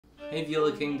Hey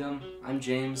Viola Kingdom, I'm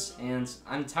James, and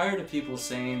I'm tired of people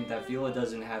saying that viola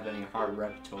doesn't have any hard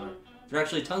repertoire. There are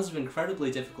actually tons of incredibly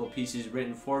difficult pieces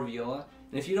written for viola,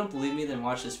 and if you don't believe me, then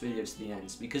watch this video to the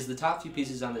end, because the top few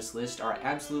pieces on this list are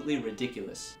absolutely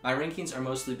ridiculous. My rankings are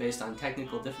mostly based on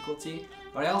technical difficulty,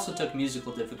 but I also took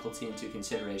musical difficulty into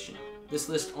consideration. This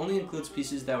list only includes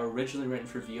pieces that were originally written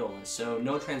for viola, so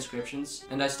no transcriptions,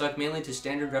 and I stuck mainly to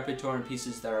standard repertoire and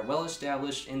pieces that are well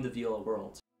established in the viola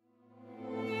world.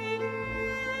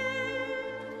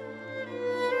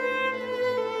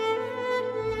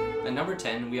 At number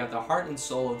 10, we have the heart and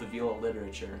soul of the viola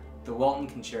literature, the Walton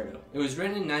Concerto. It was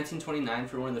written in 1929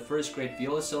 for one of the first great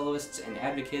viola soloists and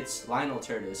advocates, Lionel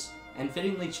Tertis, and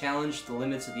fittingly challenged the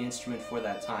limits of the instrument for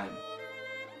that time.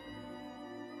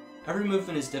 Every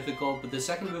movement is difficult, but the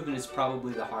second movement is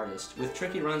probably the hardest, with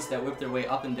tricky runs that whip their way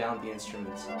up and down the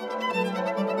instrument.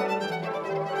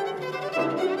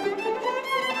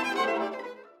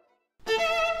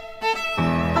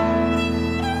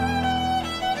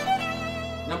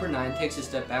 Number 9 takes a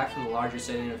step back from the larger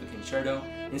setting of a concerto,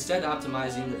 instead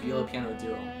optimizing the viola-piano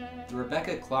duo,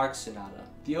 the Clarke Sonata.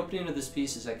 The opening of this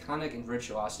piece is iconic and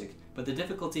virtuosic, but the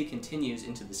difficulty continues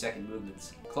into the second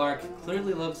movement. Clarke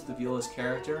clearly loved the viola's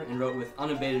character and wrote with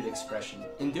unabated expression.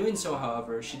 In doing so,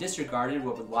 however, she disregarded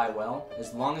what would lie well,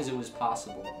 as long as it was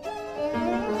possible.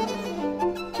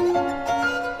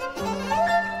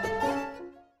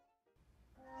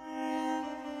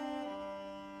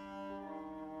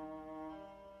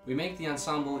 We make the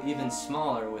ensemble even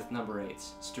smaller with number 8,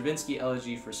 Stravinsky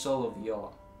Elegy for solo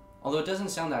viola. Although it doesn't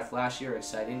sound that flashy or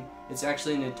exciting, it's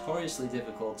actually notoriously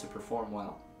difficult to perform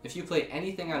well. If you play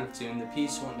anything out of tune, the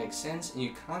piece won't make sense, and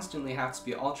you constantly have to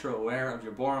be ultra aware of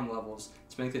your borum levels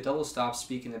to make the double stops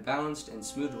speak in a balanced and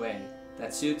smooth way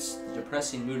that suits the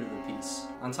depressing mood of the piece.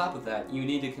 On top of that, you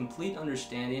need a complete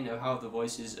understanding of how the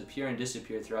voices appear and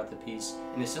disappear throughout the piece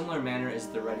in a similar manner as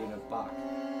the writing of Bach.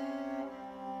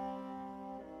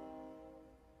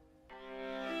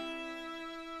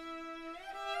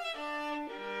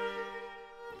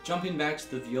 Jumping back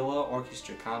to the viola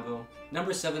orchestra combo,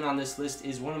 number 7 on this list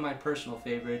is one of my personal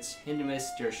favorites, Hindemith's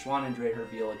Der Schwanendreher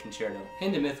Viola Concerto.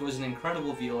 Hindemith was an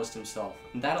incredible violist himself,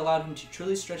 and that allowed him to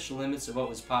truly stretch the limits of what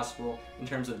was possible in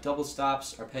terms of double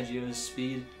stops, arpeggios,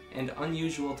 speed, and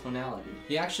unusual tonality.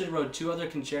 He actually wrote 2 other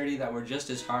concerti that were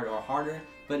just as hard or harder,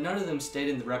 but none of them stayed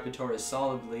in the repertoire as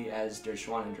solidly as Der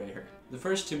Schwanendreher. The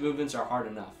first 2 movements are hard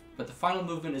enough, but the final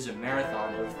movement is a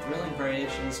marathon of thrilling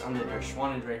variations on the Der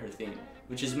Schwanendreher theme,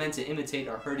 which is meant to imitate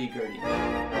our hurdy-gurdy.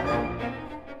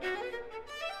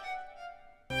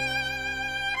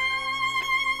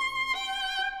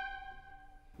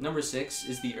 Number 6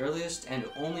 is the earliest and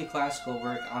only classical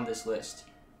work on this list,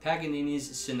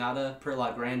 Paganini's Sonata per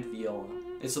la Grande Viola.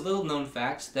 It's a little known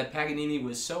fact that Paganini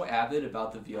was so avid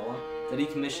about the viola that he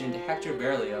commissioned Hector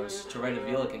Berlioz to write a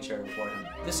viola concerto for him.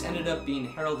 This ended up being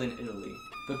Harold in Italy,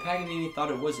 but Paganini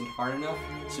thought it wasn't hard enough,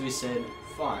 so he said,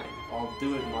 "Fine, I'll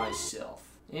do it myself."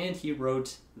 And he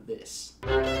wrote this.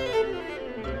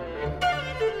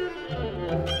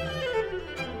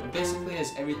 It basically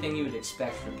has everything you would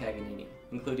expect from Paganini,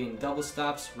 including double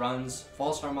stops, runs,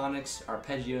 false harmonics,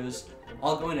 arpeggios,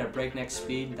 all going at breakneck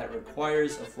speed that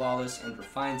requires a flawless and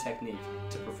refined technique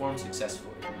to perform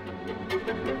successfully.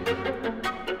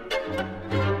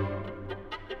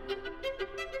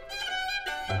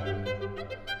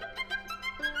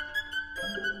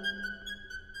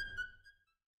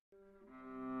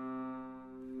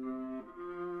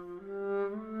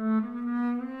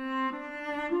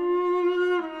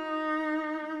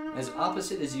 As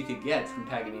opposite as you could get from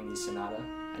Paganini's Sonata,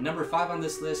 at number 5 on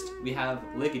this list, we have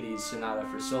Ligeti's Sonata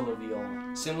for solo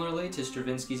viola. Similarly to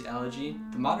Stravinsky's Elegy,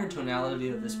 the modern tonality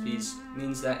of this piece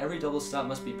means that every double stop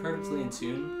must be perfectly in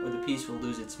tune or the piece will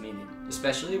lose its meaning,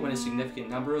 especially when a significant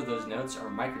number of those notes are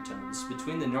microtones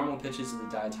between the normal pitches of the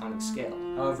diatonic scale.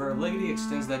 However, Ligeti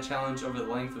extends that challenge over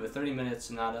the length of a 30-minute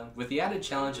sonata with the added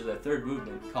challenge of the third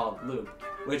movement, called loop,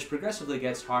 which progressively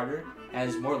gets harder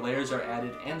as more layers are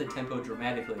added and the tempo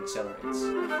dramatically accelerates.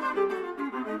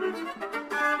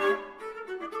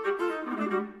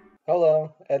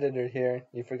 Hello, editor here.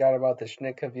 You forgot about the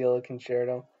Schnittke Viola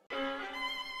Concerto?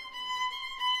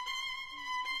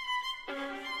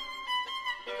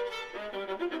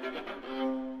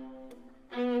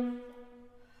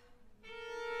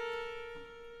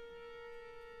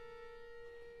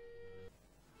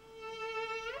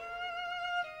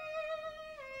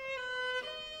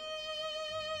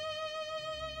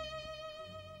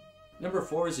 Number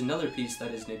 4 is another piece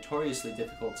that is notoriously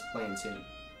difficult to play in tune,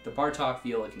 the Bartók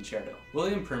Viola Concerto.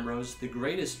 William Primrose, the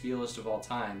greatest violist of all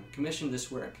time, commissioned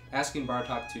this work, asking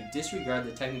Bartók to disregard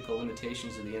the technical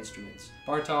limitations of the instruments.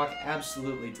 Bartók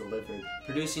absolutely delivered,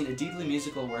 producing a deeply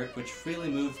musical work which freely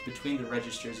moved between the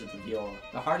registers of the viola.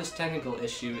 The hardest technical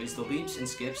issue is the leaps and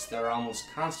skips that are almost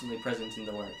constantly present in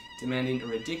the work, demanding a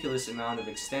ridiculous amount of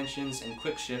extensions and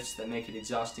quick shifts that make it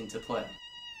exhausting to play.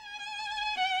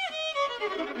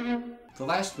 The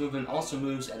last movement also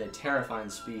moves at a terrifying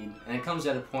speed, and it comes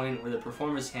at a point where the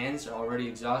performer's hands are already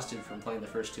exhausted from playing the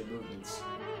first two movements.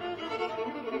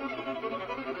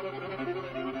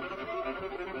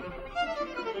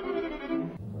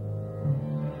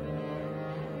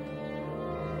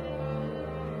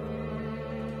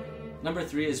 Number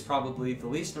 3 is probably the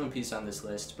least known piece on this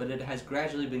list, but it has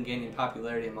gradually been gaining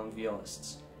popularity among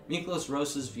violists. Miklos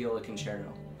Rosa's Viola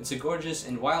Concerto. It's a gorgeous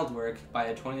and wild work by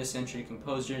a 20th century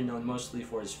composer known mostly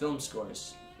for his film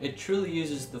scores. It truly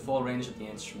uses the full range of the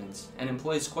instruments, and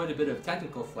employs quite a bit of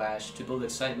technical flash to build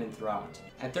excitement throughout.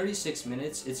 At 36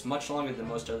 minutes, it's much longer than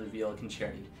most other viola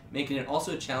concerti, making it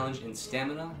also a challenge in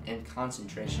stamina and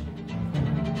concentration.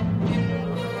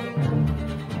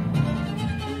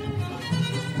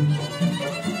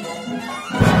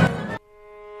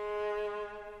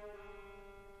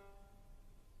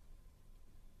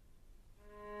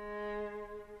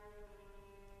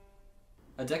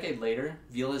 A decade later,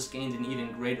 violists gained an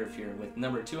even greater fear with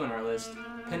number 2 on our list,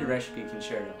 Peteris Vasks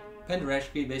Concerto.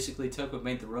 Peteris basically took what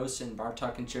made the Rosa and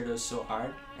Bartók concertos so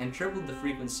hard and tripled the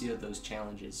frequency of those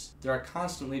challenges. There are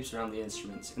constant leaps around the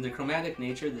instruments, and the chromatic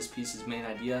nature of this piece's main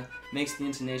idea makes the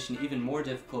intonation even more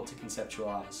difficult to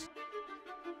conceptualize.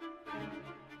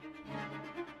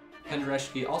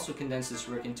 Peteris also condensed this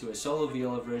work into a solo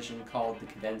viola version called the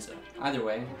cadenza. Either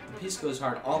way, the piece goes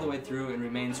hard all the way through and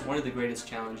remains one of the greatest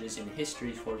challenges in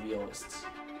history for violists.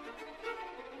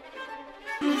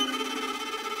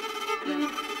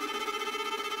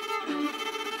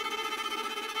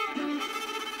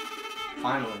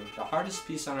 Finally, the hardest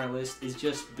piece on our list is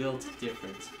just built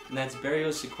different, and that's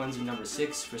Berlioz Sequenza No.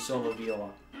 6 for solo viola.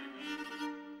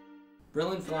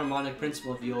 Berlin Philharmonic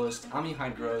principal violist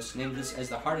Amihai Gross named this as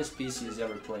the hardest piece he has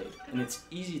ever played, and it's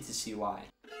easy to see why.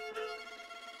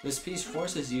 This piece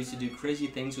forces you to do crazy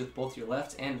things with both your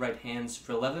left and right hands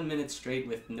for 11 minutes straight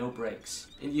with no breaks.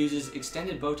 It uses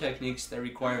extended bow techniques that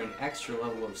require an extra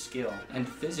level of skill, and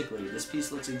physically, this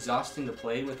piece looks exhausting to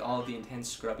play with all of the intense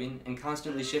scrubbing and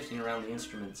constantly shifting around the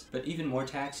instruments. But even more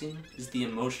taxing is the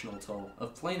emotional toll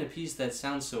of playing a piece that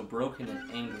sounds so broken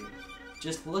and angry.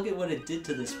 Just look at what it did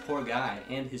to this poor guy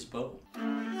and his bow.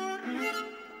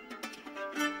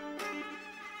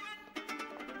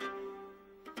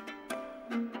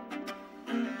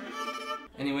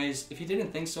 Anyways, if you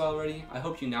didn't think so already, I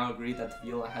hope you now agree that the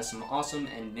viola has some awesome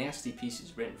and nasty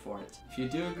pieces written for it. If you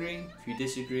do agree, if you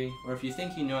disagree, or if you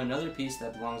think you know another piece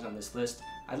that belongs on this list,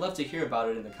 I'd love to hear about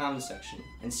it in the comment section,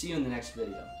 and see you in the next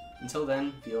video. Until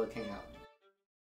then, Viola King out.